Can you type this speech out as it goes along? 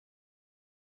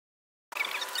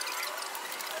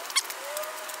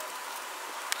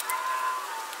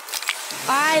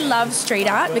I love street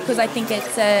art because I think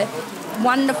it's a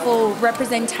wonderful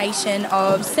representation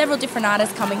of several different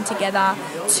artists coming together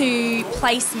to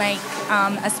place make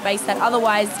a space that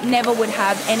otherwise never would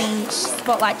have any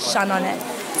spotlight shone on it.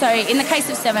 So in the case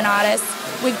of 7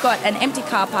 artists, we've got an empty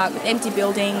car park with empty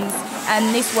buildings,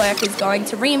 and this work is going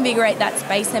to reinvigorate that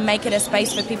space and make it a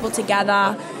space for people to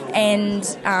gather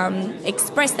and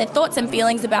express their thoughts and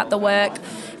feelings about the work.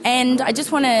 And I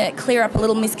just want to clear up a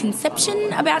little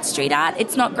misconception about street art.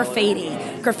 It's not graffiti.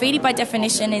 Graffiti by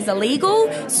definition is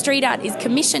illegal. Street art is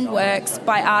commissioned works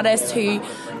by artists who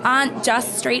aren't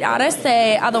just street artists.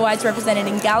 They're otherwise represented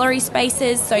in gallery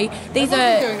spaces. So these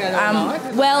are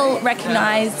well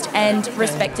recognised and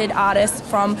respected artists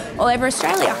from all over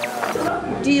Australia.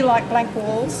 Do you like blank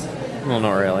walls? Well,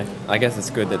 not really. I guess it's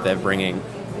good that they're bringing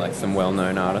like some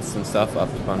well-known artists and stuff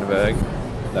up to Bundaberg.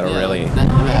 That'll really... That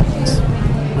never happens.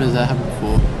 When does that happen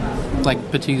for? Like,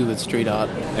 particularly with street art.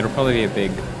 It'll probably be a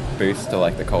big boost to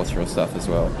like the cultural stuff as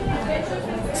well.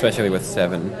 Especially with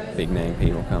 7 big-name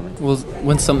people coming. Well,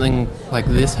 when something like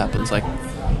this happens, like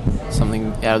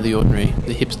something out of the ordinary,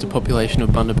 the hipster population of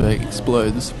Bundaberg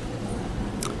explodes.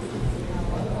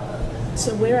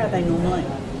 So where are they normally?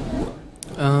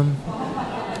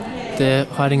 They're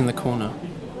hiding in the corner,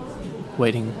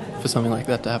 waiting for something like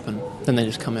that to happen. Then they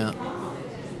just come out.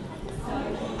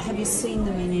 Have you seen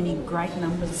them in any great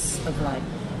numbers of late?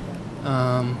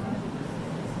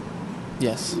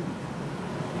 Yes.